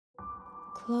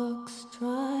clock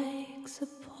strikes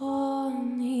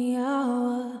upon the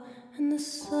hour, and the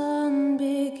sun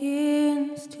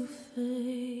begins to fade.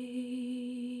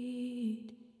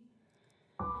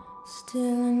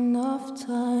 Still enough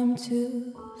time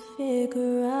to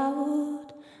figure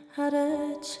out how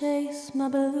to chase my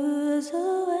blues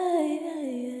away.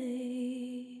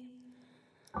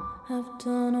 I've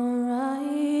done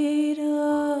alright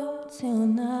up till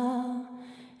now.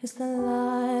 It's the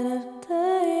light of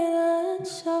day that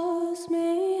shows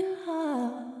me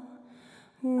how.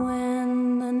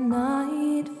 When the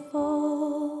night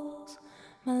falls,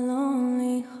 my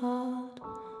lonely heart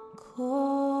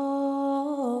calls.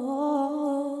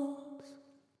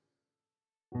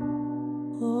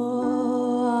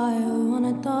 Oh, I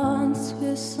wanna dance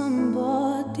with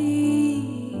somebody.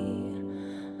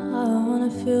 I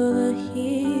wanna feel the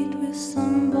heat with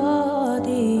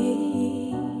somebody.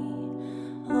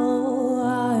 Oh,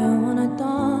 I wanna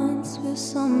dance with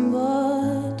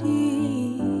somebody,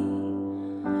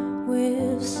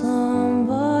 with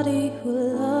somebody who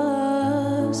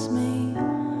loves me.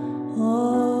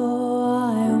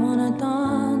 Oh, I wanna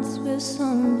dance with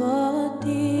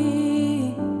somebody.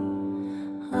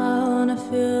 I wanna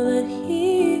feel the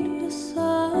heat with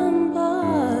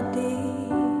somebody.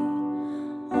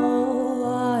 Oh,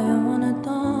 I wanna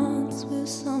dance with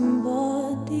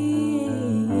somebody,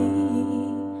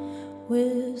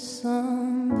 with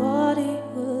somebody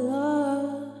who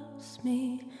loves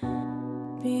me.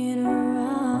 Been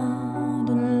around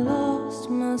and lost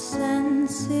my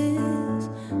senses,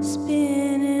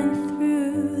 spinning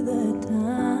through the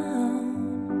town.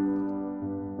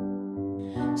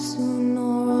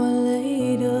 Sooner or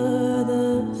later the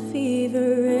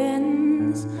fever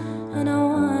ends, and I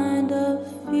wind up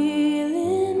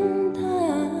feeling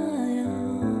down.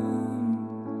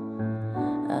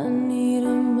 I need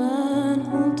a man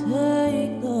who'll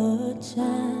take the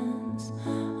chance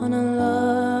on a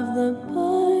love that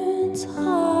burns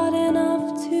hard enough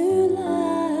to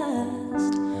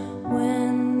last.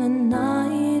 When the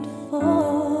night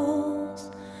falls,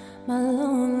 my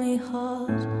lonely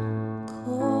heart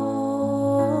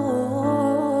calls.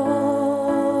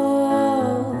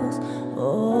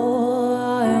 Oh,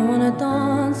 I wanna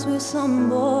dance with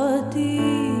somebody.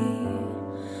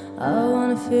 I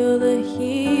wanna feel the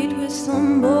heat with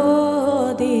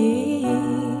somebody.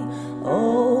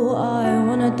 Oh, I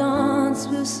wanna dance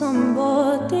with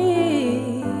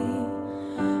somebody,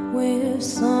 with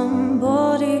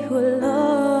somebody who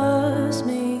loves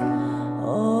me.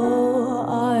 Oh,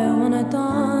 I wanna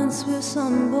dance with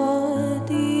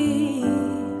somebody.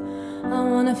 I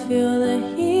wanna feel the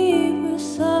heat with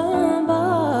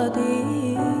somebody.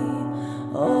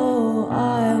 Oh,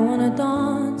 I wanna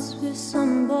dance with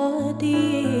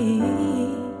somebody,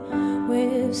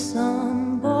 with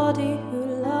somebody who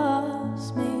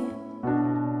loves me.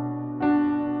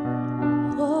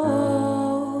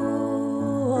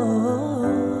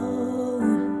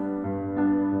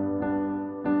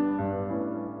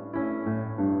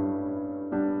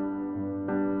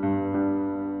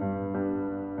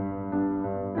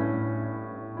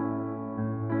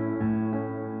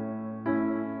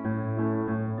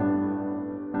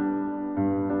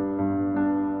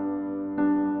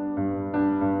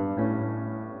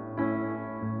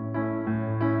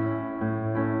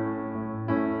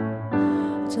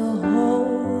 To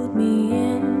hold me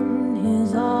in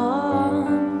his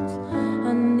arms,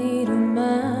 I need a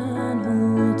man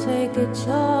who will take a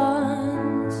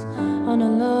chance on a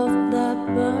love that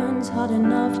burns hot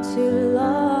enough to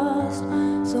last.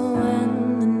 So when